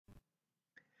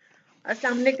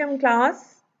Assalamu alaikum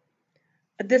class.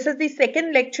 This is the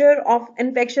second lecture of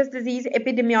infectious disease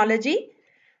epidemiology.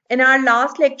 In our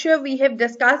last lecture, we have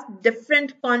discussed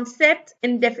different concepts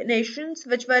and definitions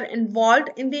which were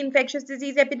involved in the infectious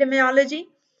disease epidemiology.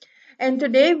 And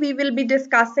today we will be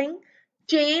discussing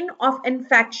chain of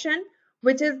infection,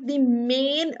 which is the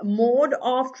main mode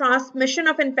of transmission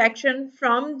of infection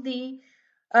from the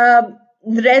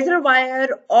reservoir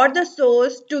or the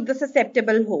source to the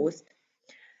susceptible host.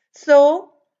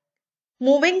 So,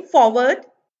 moving forward,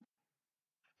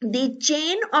 the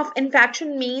chain of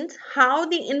infection means how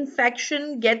the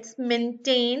infection gets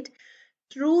maintained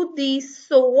through the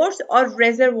source or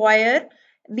reservoir.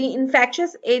 The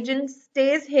infectious agent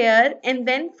stays here, and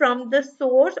then from the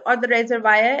source or the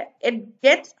reservoir, it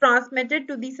gets transmitted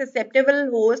to the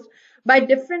susceptible host by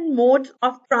different modes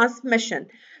of transmission.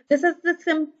 This is the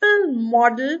simple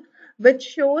model which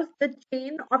shows the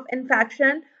chain of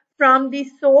infection from the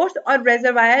source or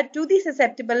reservoir to the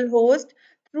susceptible host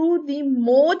through the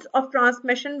modes of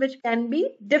transmission, which can be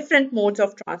different modes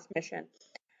of transmission.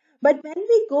 But when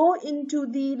we go into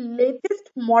the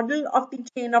latest model of the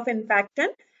chain of infection,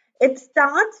 it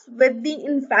starts with the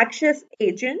infectious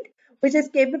agent, which is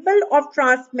capable of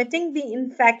transmitting the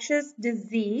infectious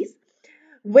disease,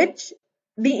 which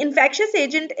the infectious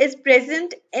agent is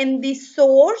present in the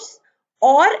source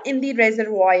or in the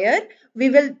reservoir. We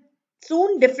will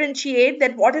soon differentiate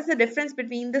that what is the difference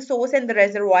between the source and the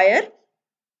reservoir.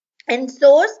 In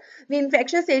source, the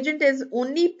infectious agent is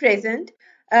only present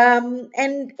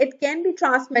and it can be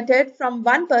transmitted from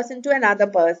one person to another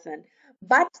person.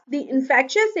 But the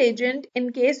infectious agent,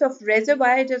 in case of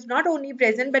reservoir, it is not only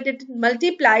present but it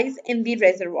multiplies in the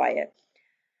reservoir.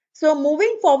 So,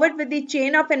 moving forward with the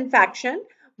chain of infection,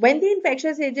 when the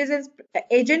infectious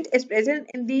agent is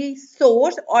present in the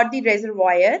source or the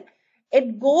reservoir,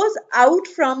 it goes out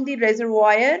from the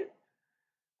reservoir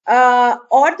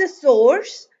or the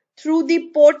source through the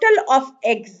portal of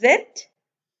exit.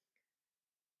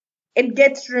 It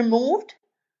gets removed.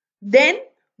 Then,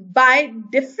 by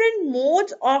different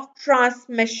modes of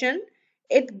transmission,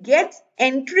 it gets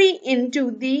entry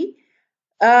into the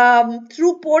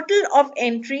through portal of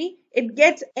entry. It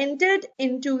gets entered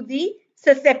into the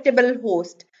susceptible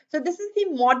host. So this is the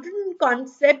modern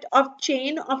concept of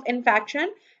chain of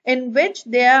infection, in which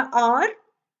there are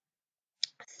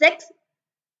six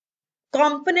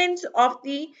components of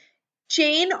the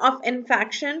chain of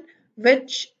infection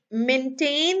which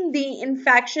maintain the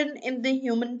infection in the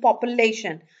human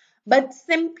population. But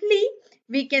simply,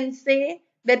 we can say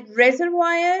that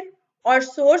reservoir or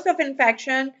source of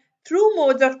infection through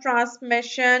modes of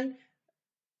transmission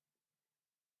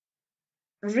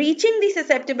reaching the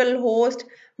susceptible host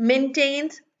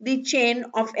maintains the chain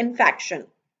of infection.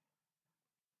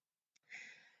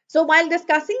 So while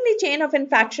discussing the chain of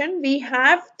infection, we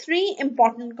have three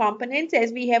important components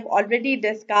as we have already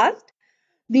discussed: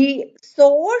 the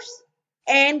source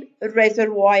and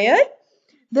reservoir.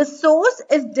 The source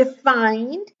is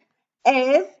defined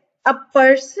as a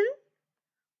person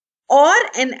or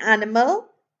an animal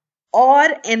or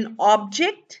an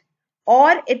object,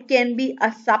 or it can be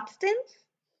a substance.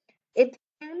 It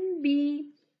can be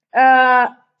uh,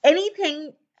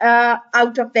 anything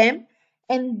out of them,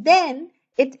 and then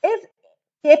it is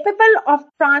capable of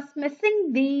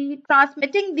transmitting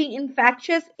the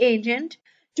infectious agent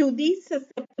to the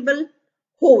susceptible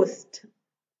host.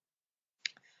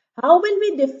 How will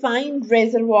we define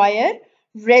reservoir?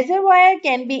 Reservoir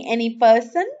can be any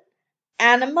person,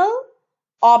 animal,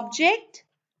 object,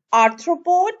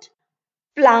 arthropod,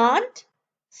 plant,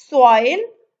 soil,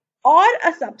 or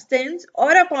a substance,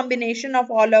 or a combination of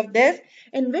all of this,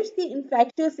 in which the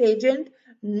infectious agent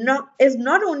is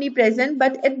not only present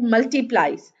but it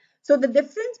multiplies. So the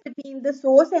difference between the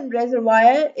source and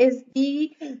reservoir is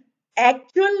the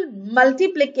actual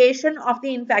multiplication of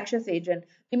the infectious agent.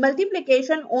 The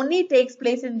multiplication only takes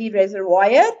place in the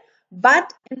reservoir,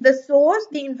 but in the source,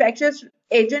 the infectious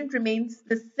agent remains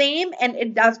the same and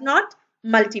it does not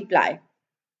multiply.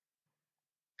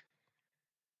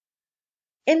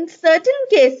 In certain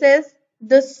cases,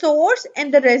 the source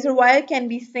and the reservoir can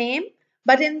be same,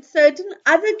 but in certain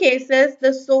other cases,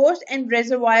 the source and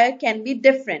reservoir can be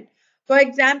different. For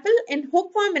example, in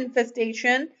hookworm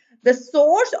infestation, the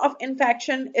source of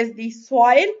infection is the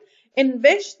soil in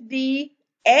which the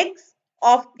eggs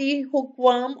of the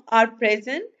hookworm are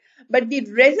present, but the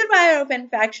reservoir of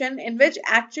infection in which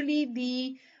actually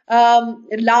the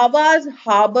larvas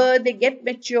harbor, they get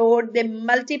matured, they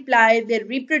multiply, they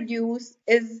reproduce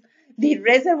is the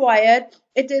reservoir.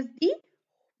 It is the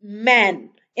man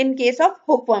in case of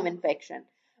hookworm infection.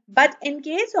 But in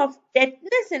case of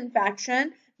tetanus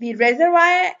infection, the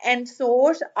reservoir and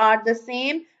source are the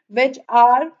same, which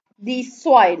are the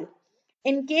soil.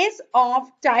 In case of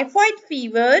typhoid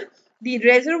fever, the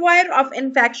reservoir of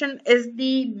infection is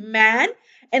the man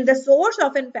and the source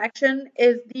of infection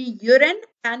is the urine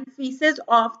and feces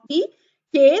of the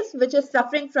case which is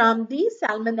suffering from the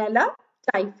Salmonella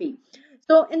typhi.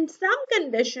 So in some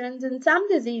conditions, in some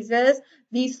diseases,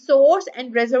 the source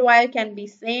and reservoir can be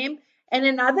same, and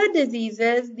in other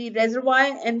diseases, the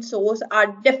reservoir and source are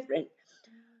different.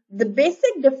 The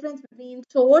basic difference between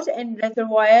source and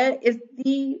reservoir is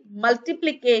the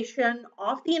multiplication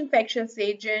of the infectious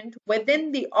agent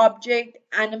within the object,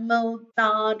 animal,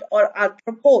 plant, or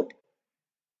arthropod.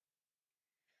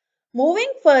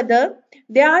 Moving further,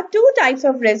 there are two types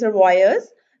of reservoirs,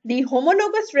 the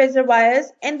homologous reservoirs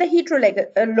and the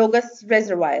heterologous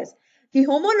reservoirs. The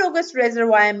homologous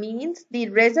reservoir means the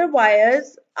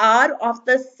reservoirs are of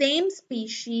the same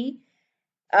species.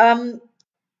 Um,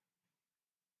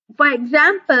 for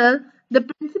example, the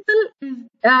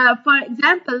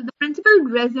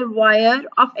reservoir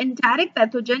of enteric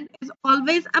pathogen is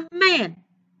always a man.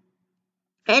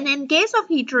 And in case of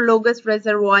heterologous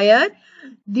reservoir,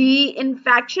 the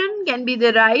infection can be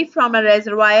derived from a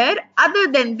reservoir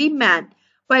other than the man.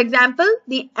 For example,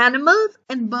 the animals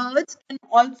and birds can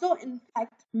also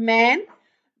infect man,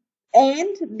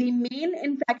 and the main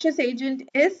infectious agent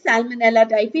is Salmonella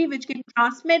typhi, which can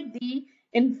transmit the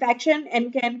infection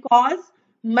and can cause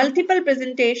multiple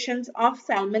presentations of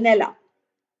Salmonella.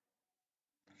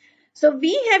 So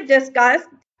we have discussed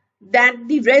that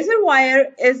the reservoir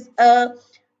is a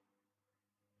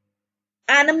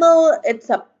animal, it's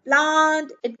a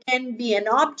plant, it can be an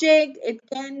object, it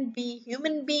can be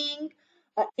human being,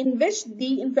 in which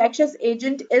the infectious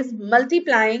agent is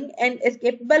multiplying and is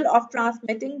capable of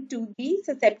transmitting to the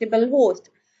susceptible host.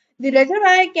 The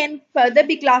reservoir can further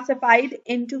be classified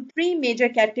into three major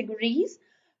categories.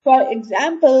 For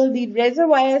example, the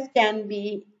reservoirs can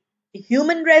be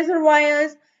human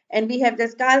reservoirs, and we have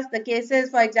discussed the cases,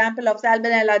 for example, of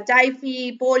Salmonella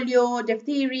typhi, polio,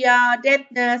 diphtheria,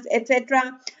 tetanus,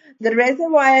 etc. The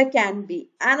reservoir can be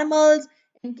animals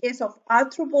in case of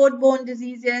arthropod-borne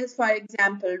diseases, for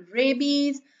example,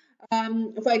 rabies,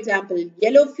 for example,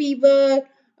 yellow fever,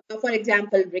 for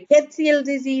example, rickettsial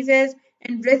diseases,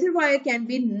 and reservoir can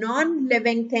be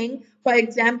non-living thing. For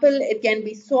example, it can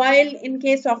be soil in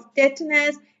case of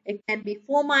tetanus, it can be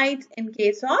fomites in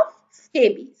case of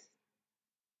scabies.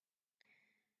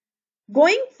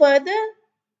 Going further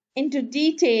into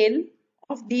detail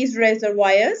of these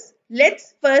reservoirs,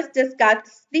 let's first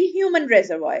discuss the human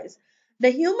reservoirs. The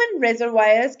human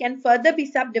reservoirs can further be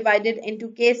subdivided into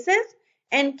cases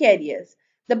and carriers.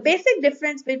 The basic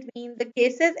difference between the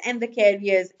cases and the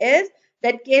carriers is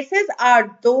that cases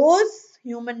are those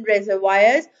human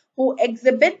reservoirs who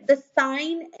exhibit the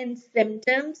sign and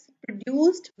symptoms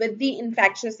produced with the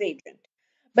infectious agent.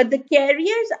 But the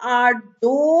carriers are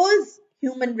those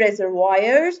human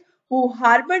reservoirs who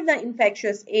harbor the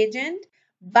infectious agent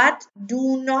but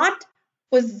do not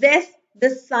possess the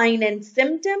sign and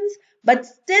symptoms, but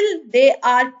still they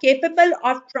are capable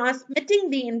of transmitting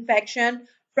the infection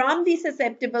from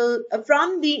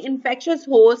the infectious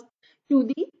host to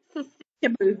the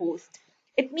susceptible host.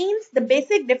 It means the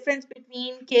basic difference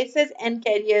between cases and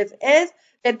carriers is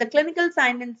that the clinical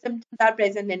signs and symptoms are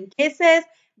present in cases,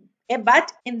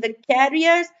 but in the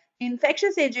carriers, the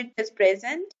infectious agent is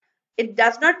present. It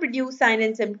does not produce signs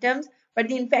and symptoms, but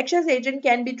the infectious agent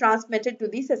can be transmitted to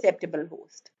the susceptible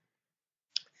host.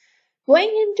 Going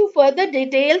into further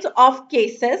details of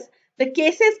cases, the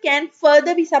cases can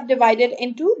further be subdivided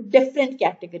into different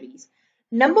categories.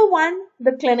 Number one,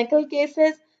 the clinical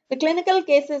cases. The clinical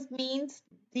cases means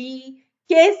the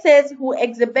cases who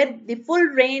exhibit the full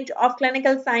range of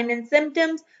clinical signs and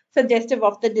symptoms suggestive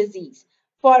of the disease.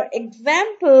 For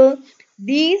example,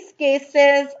 these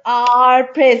cases are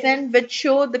present which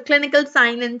show the clinical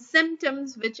signs and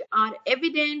symptoms which are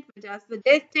evident, which are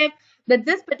suggestive that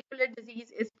this particular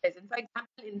disease is present. For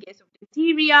example, in case of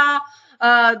diphtheria,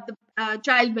 the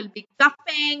child will be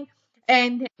coughing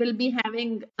and will be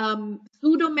having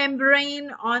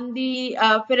pseudomembrane on the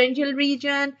pharyngeal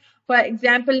region. For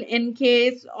example, in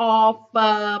case of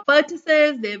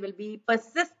pertussis, there will be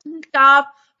persistent cough.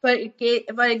 For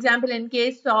example, in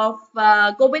case of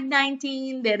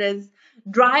COVID-19, there is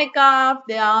dry cough.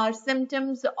 There are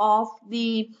symptoms of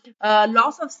the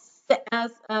loss of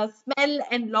smell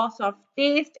and loss of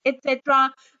taste,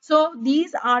 etc. So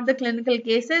these are the clinical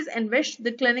cases in which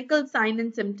the clinical signs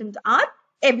and symptoms are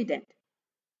evident.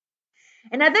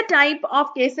 Another type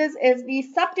of cases is the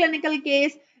subclinical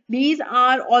case. These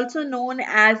are also known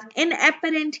as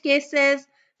inapparent cases.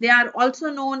 They are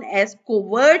also known as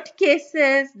covert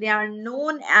cases. They are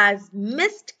known as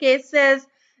missed cases.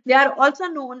 They are also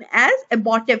known as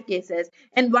abortive cases.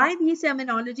 And why these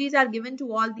terminologies are given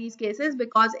to all these cases?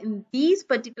 Because in these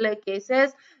particular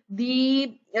cases,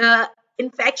 the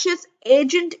infectious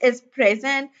agent is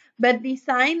present, but the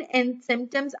sign and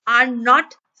symptoms are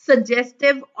not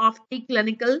suggestive of the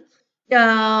clinical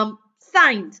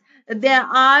signs. There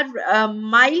are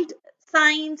mild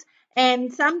signs,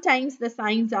 and sometimes the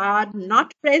signs are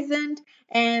not present,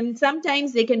 and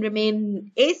sometimes they can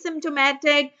remain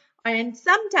asymptomatic, and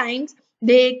sometimes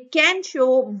they can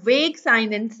show vague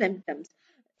signs and symptoms.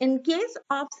 In case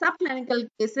of subclinical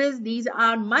cases, these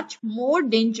are much more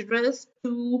dangerous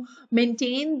to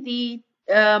maintain the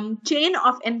chain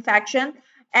of infection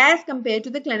as compared to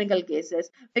the clinical cases,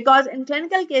 because in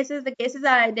clinical cases the cases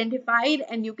are identified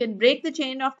and you can break the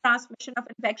chain of transmission of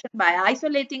infection by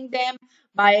isolating them,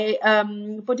 by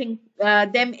putting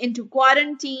them into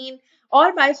quarantine,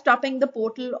 or by stopping the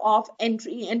portal of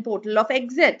entry and portal of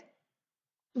exit.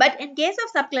 But in case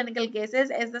of subclinical cases,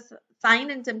 as the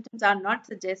sign and symptoms are not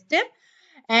suggestive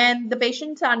and the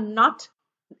patients are not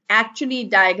actually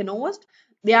diagnosed,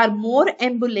 they are more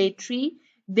ambulatory,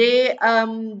 they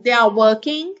are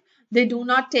working, they do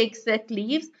not take sick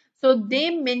leaves, so they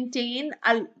maintain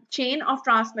a chain of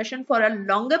transmission for a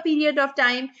longer period of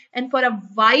time and for a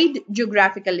wide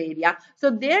geographical area,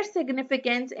 so their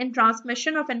significance in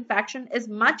transmission of infection is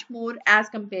much more as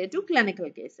compared to clinical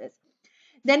cases.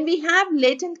 Then we have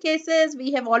latent cases.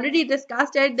 We have already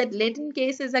discussed it, that latent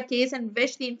case is a case in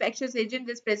which the infectious agent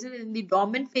is present in the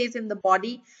dormant phase in the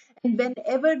body. And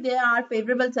whenever there are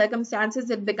favorable circumstances,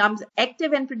 it becomes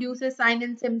active and produces signs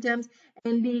and symptoms.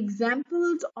 And the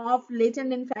examples of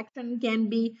latent infection can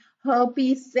be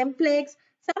herpes simplex,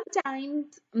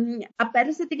 sometimes a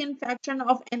parasitic infection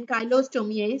of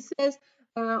ankylostomiasis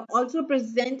also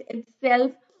present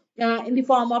itself in the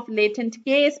form of latent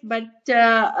case, but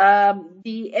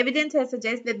the evidence has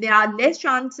suggested that there are less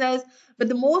chances. But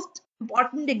the most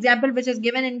important example which is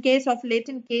given in case of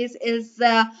latent case is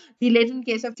the latent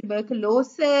case of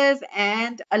tuberculosis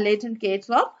and a latent case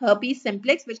of herpes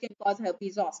simplex, which can cause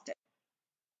herpes zoster.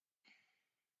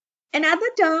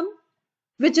 Another term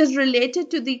which is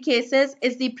related to the cases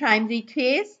is the primary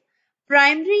case.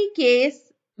 Primary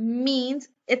case means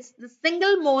it's the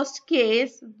single most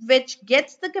case which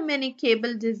gets the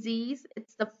communicable disease.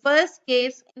 It's the first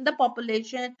case in the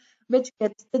population which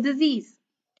gets the disease.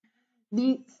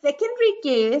 The secondary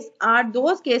case are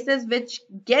those cases which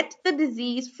get the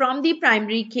disease from the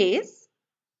primary case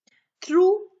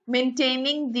through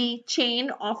maintaining the chain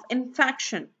of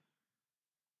infection.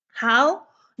 How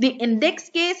the index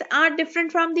case are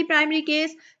different from the primary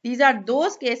case? These are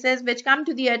those cases which come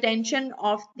to the attention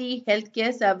of the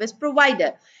healthcare service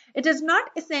provider. It is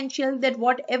not essential that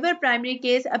whatever primary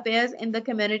case appears in the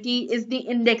community is the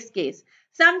index case.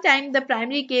 Sometimes the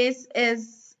primary case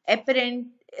is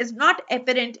not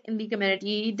apparent in the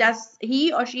community.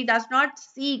 He or she does not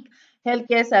seek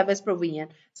healthcare service provision.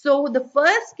 So the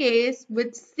first case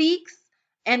which seeks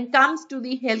and comes to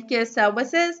the healthcare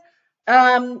services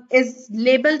is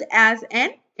labeled as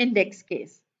an index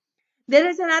case. There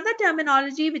is another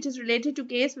terminology which is related to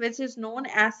case which is known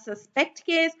as suspect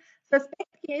case.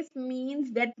 Suspect case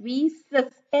means that we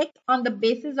suspect on the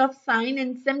basis of sign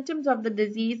and symptoms of the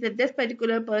disease that this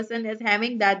particular person is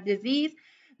having that disease.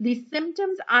 The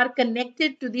symptoms are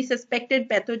connected to the suspected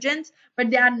pathogens, but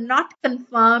they are not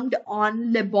confirmed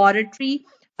on laboratory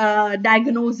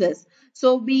diagnosis.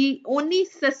 So we only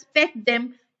suspect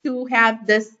them to have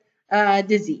this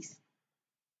disease.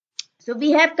 So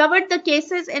we have covered the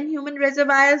cases in human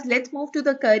reservoirs. Let's move to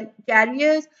the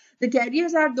carriers. The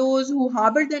carriers are those who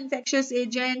harbor the infectious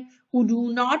agent, who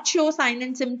do not show signs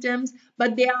and symptoms,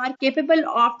 but they are capable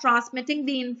of transmitting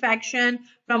the infection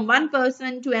from one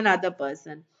person to another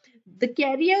person. The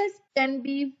carriers can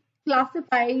be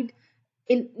classified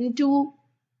into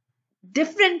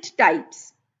different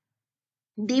types.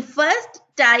 The first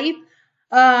type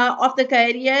of the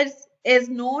carriers is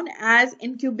known as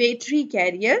incubatory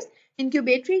carriers.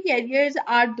 Incubatory carriers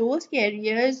are those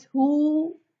carriers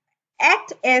who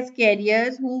act as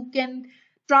carriers who can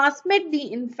transmit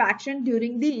the infection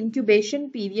during the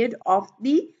incubation period of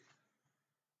the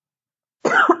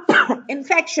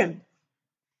infection.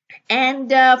 And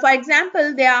for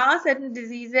example, there are certain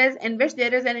diseases in which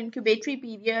there is an incubatory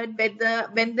period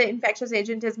when the infectious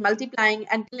agent is multiplying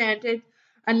until it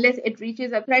unless it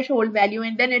reaches a threshold value,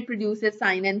 and then it produces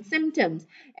sign and symptoms.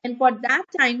 And for that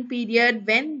time period,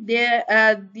 when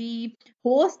the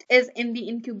host is in the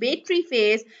incubatory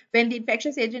phase, when the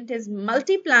infectious agent is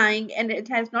multiplying and it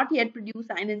has not yet produced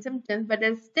sign and symptoms but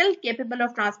is still capable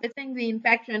of transmitting the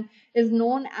infection, is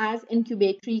known as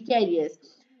incubatory carriers.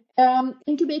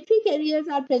 Incubatory carriers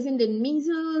are present in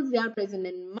measles, they are present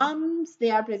in mumps, they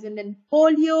are present in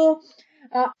polio.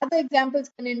 Other examples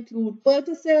can include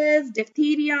pertussis,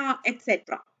 diphtheria,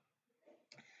 etc.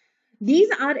 These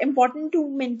are important to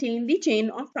maintain the chain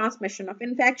of transmission of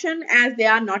infection as they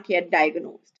are not yet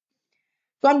diagnosed.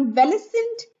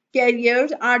 Convalescent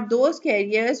carriers are those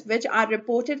carriers which are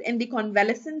reported in the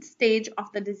convalescent stage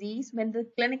of the disease when the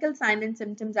clinical signs and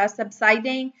symptoms are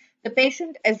subsiding, the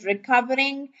patient is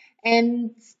recovering,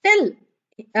 and still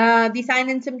the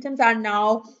signs and symptoms are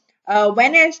now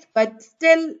vanished, but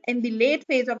still in the late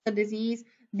phase of the disease,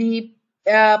 the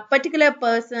particular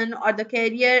person or the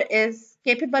carrier is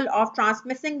capable of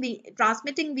transmitting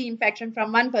the infection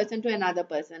from one person to another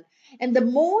person. And the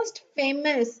most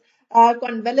famous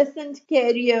convalescent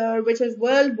carrier, which is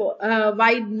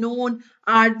worldwide known,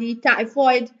 are the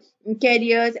typhoid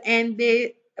carriers, and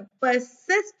they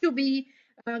persist to be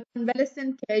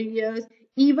convalescent carriers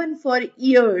even for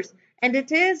years. And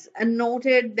it is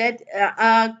noted that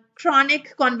a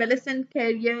chronic convalescent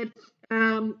carrier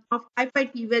of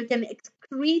typhoid fever can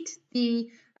excrete the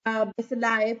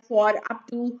bacilli for up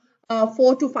to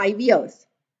 4 to 5 years.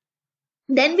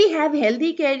 Then we have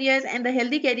healthy carriers, and the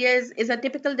healthy carriers is a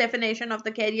typical definition of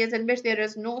the carriers in which there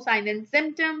is no sign and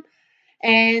symptom,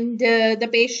 and the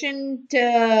patient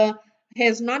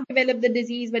has not developed the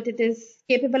disease, but it is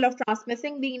capable of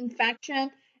transmitting the infection.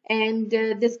 And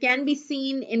this can be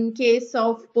seen in case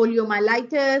of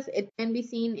poliomyelitis, it can be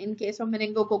seen in case of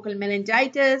meningococcal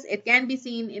meningitis, it can be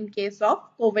seen in case of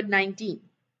COVID-19.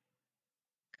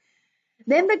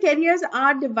 Then the carriers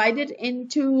are divided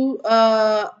into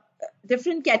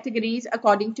different categories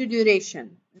according to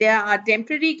duration. There are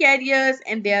temporary carriers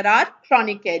and there are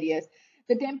chronic carriers.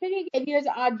 The temporary carriers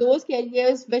are those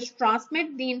carriers which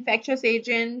transmit the infectious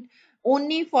agent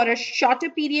only for a shorter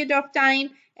period of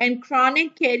time, and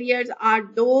chronic carriers are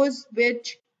those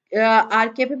which are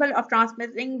capable of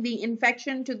transmitting the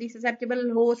infection to the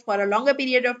susceptible host for a longer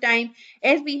period of time.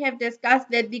 As we have discussed,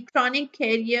 that the chronic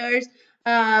carriers,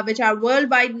 which are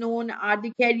worldwide known, are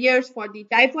the carriers for the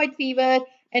typhoid fever.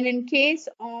 And in case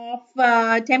of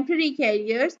temporary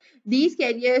carriers, these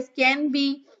carriers can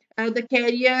be the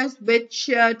carriers which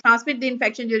transmit the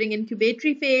infection during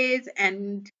incubatory phase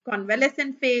and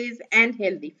convalescent phase and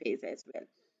healthy phase as well.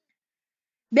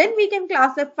 Then we can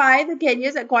classify the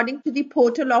carriers according to the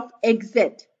portal of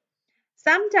exit.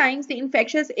 Sometimes the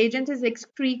infectious agent is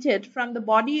excreted from the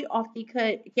body of the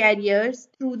carriers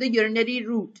through the urinary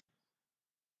route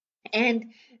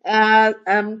and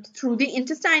through the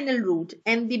intestinal route.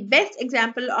 And the best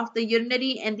example of the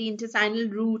urinary and the intestinal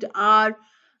route are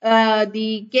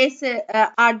the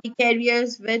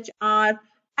carriers which are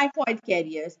typhoid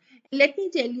carriers. Let me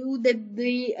tell you that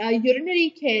the urinary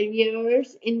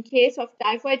carriers in case of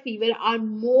typhoid fever are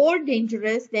more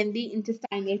dangerous than the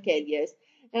intestinal carriers.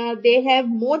 They have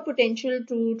more potential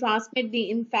to transmit the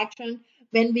infection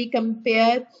when we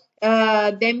compare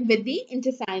them with the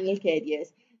intestinal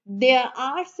carriers. There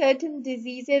are certain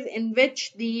diseases in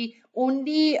which the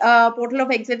only portal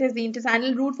of exit is the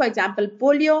intestinal route, for example,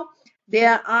 polio.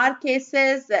 There are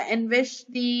cases in which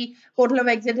the portal of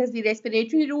exit is the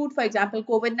respiratory route, for example,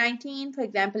 COVID-19, for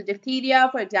example, diphtheria,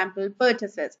 for example,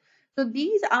 pertussis. So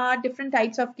these are different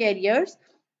types of carriers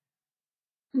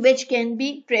which can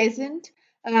be present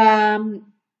as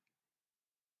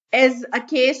a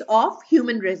case of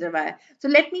human reservoir. So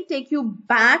let me take you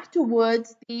back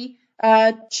towards the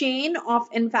chain of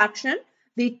infection.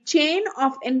 The chain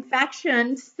of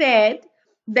infection said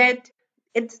that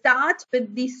it starts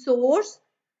with the source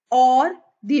or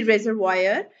the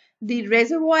reservoir. The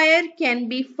reservoir can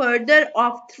be further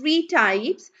of three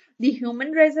types: the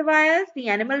human reservoirs, the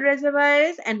animal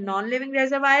reservoirs, and non-living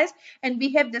reservoirs. And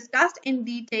we have discussed in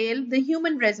detail the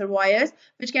human reservoirs,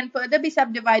 which can further be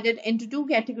subdivided into two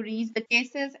categories: the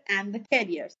cases and the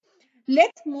carriers.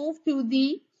 Let's move to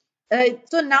the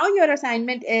so now your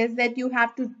assignment is that you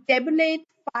have to tabulate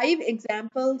 5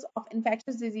 examples of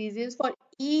infectious diseases for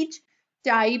each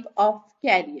type of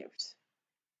carriers.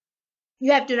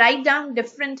 You have to write down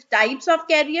different types of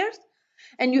carriers,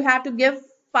 and you have to give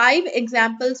 5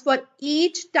 examples for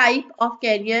each type of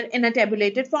carrier in a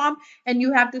tabulated form, and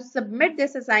you have to submit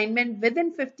this assignment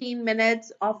within 15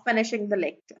 minutes of finishing the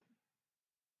lecture.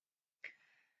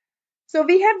 So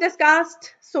we have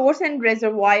discussed source and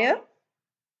reservoir,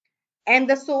 And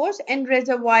the source and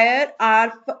reservoirs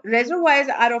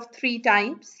are of three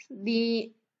types: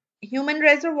 the human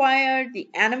reservoir, the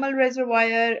animal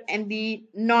reservoir, and the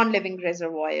non-living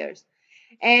reservoirs.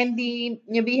 And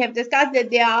we have discussed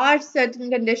that there are certain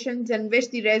conditions in which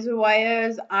the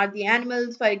reservoirs are the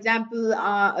animals, for example,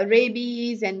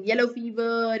 rabies and yellow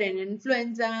fever and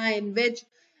influenza, in which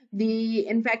the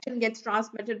infection gets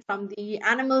transmitted from the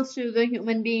animals to the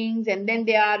human beings. And then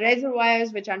there are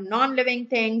reservoirs which are non-living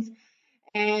things,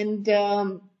 and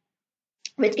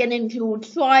which can include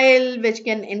soil, which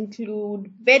can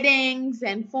include beddings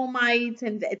and fomites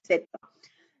and etc.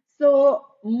 So,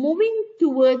 moving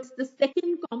towards the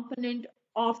second component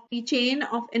of the chain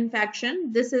of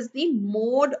infection, this is the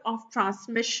mode of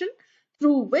transmission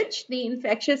through which the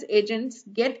infectious agents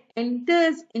get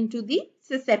enters into the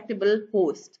susceptible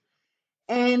host.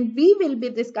 And we will be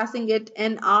discussing it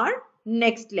in our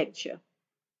next lecture.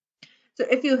 So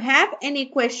if you have any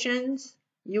questions,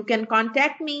 you can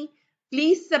contact me.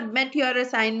 Please submit your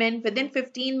assignment within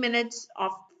 15 minutes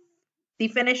of the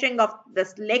finishing of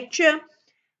this lecture,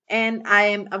 and I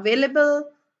am available.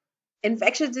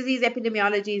 Infectious disease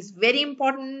epidemiology is very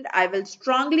important. I will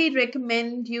strongly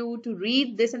recommend you to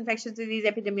read this infectious disease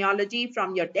epidemiology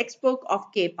from your textbook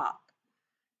of K Park.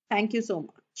 Thank you so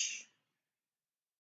much.